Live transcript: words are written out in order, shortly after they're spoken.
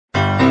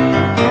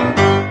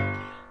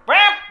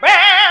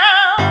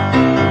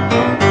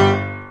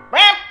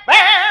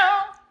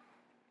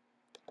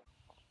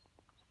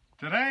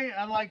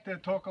like to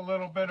talk a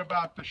little bit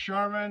about the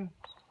Sherman,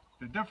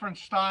 the different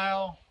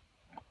style,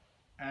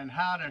 and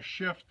how to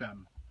shift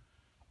them.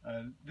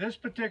 This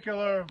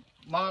particular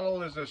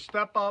model is a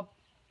step up,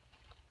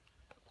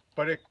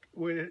 but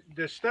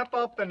the step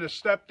up and the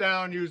step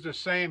down use the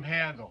same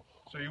handle.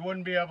 So you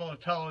wouldn't be able to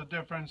tell the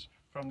difference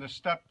from the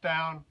step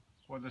down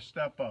or the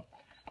step up.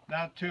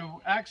 Now, to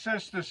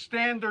access the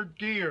standard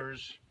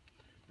gears,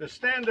 the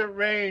standard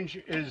range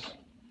is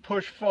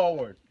push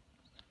forward.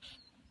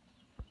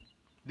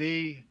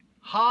 The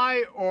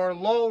high or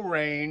low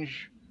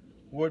range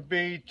would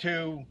be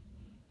to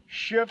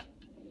shift,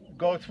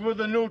 go through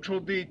the neutral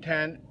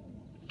detent,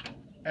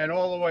 and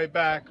all the way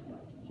back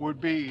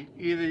would be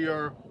either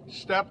your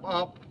step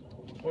up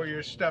or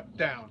your step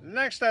down.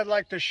 Next, I'd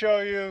like to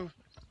show you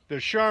the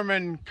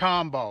Sherman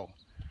Combo.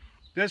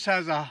 This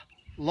has a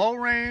low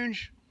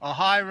range, a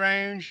high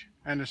range,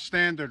 and a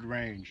standard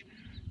range.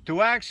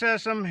 To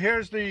access them,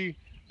 here's the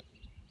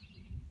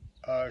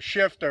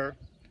shifter.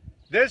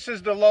 This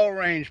is the low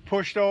range,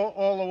 pushed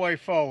all the way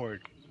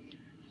forward.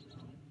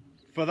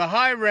 For the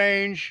high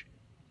range,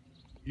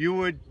 you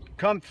would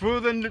come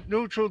through the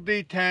neutral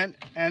detent,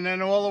 and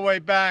then all the way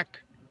back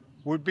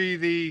would be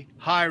the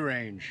high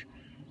range.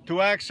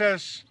 To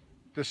access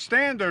the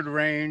standard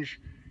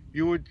range,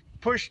 you would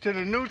push to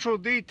the neutral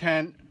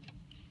detent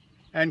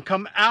and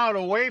come out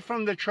away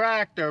from the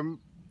tractor.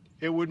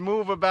 It would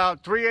move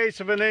about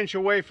 3/8 of an inch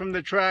away from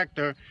the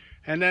tractor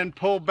and then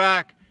pull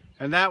back,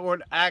 and that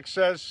would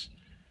access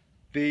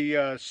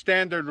the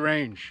standard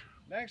range.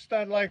 Next,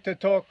 I'd like to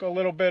talk a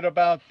little bit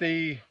about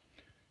the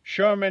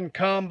Sherman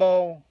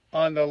Combo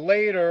on the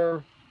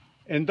later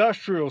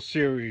industrial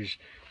series.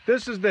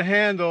 This is the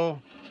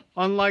handle.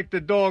 Unlike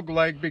the dog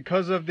leg,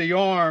 because of the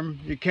arm,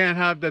 you can't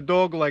have the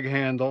dog leg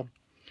handle.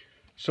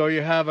 So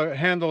you have a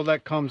handle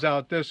that comes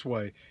out this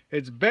way.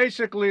 It's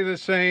basically the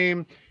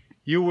same.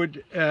 You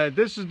would,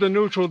 this is the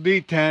neutral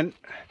detent.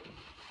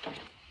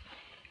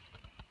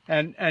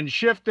 And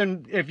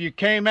shifting, if you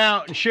came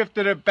out and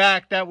shifted it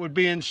back, that would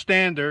be in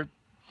standard.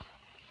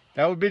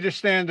 That would be the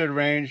standard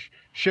range.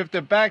 Shift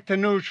it back to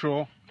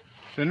neutral,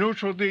 the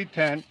neutral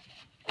detent,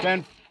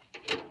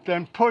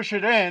 then push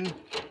it in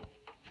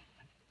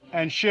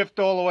and shift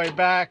all the way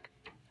back,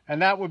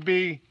 and that would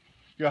be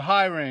your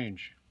high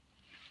range.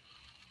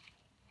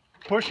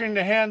 Pushing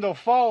the handle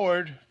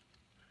forward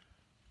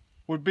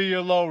would be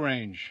your low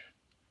range.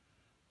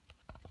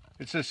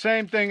 It's the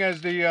same thing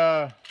as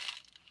the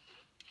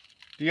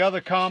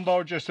other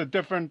combo, just a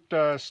different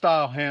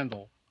style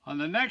handle. On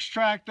the next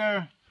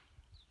tractor,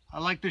 I'd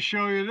like to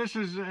show you, this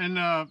is in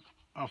a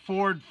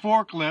Ford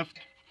Forklift,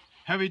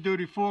 heavy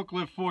duty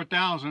Forklift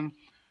 4000.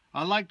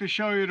 I'd like to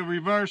show you the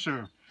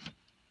reverser.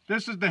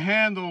 This is the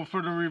handle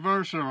for the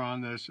reverser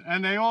on this,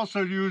 and they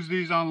also use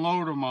these on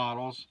loader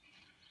models.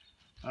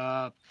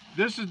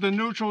 This is the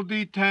neutral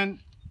detent,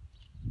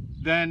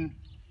 then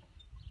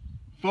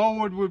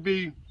forward would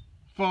be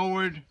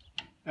forward,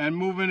 and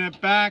moving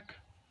it back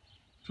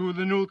through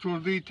the neutral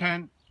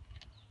detent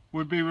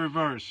would be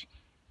reverse.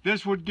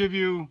 This would give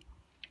you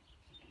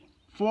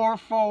 4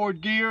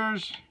 forward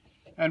gears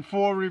and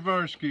 4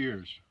 reverse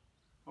gears.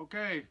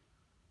 Okay,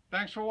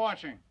 thanks for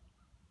watching.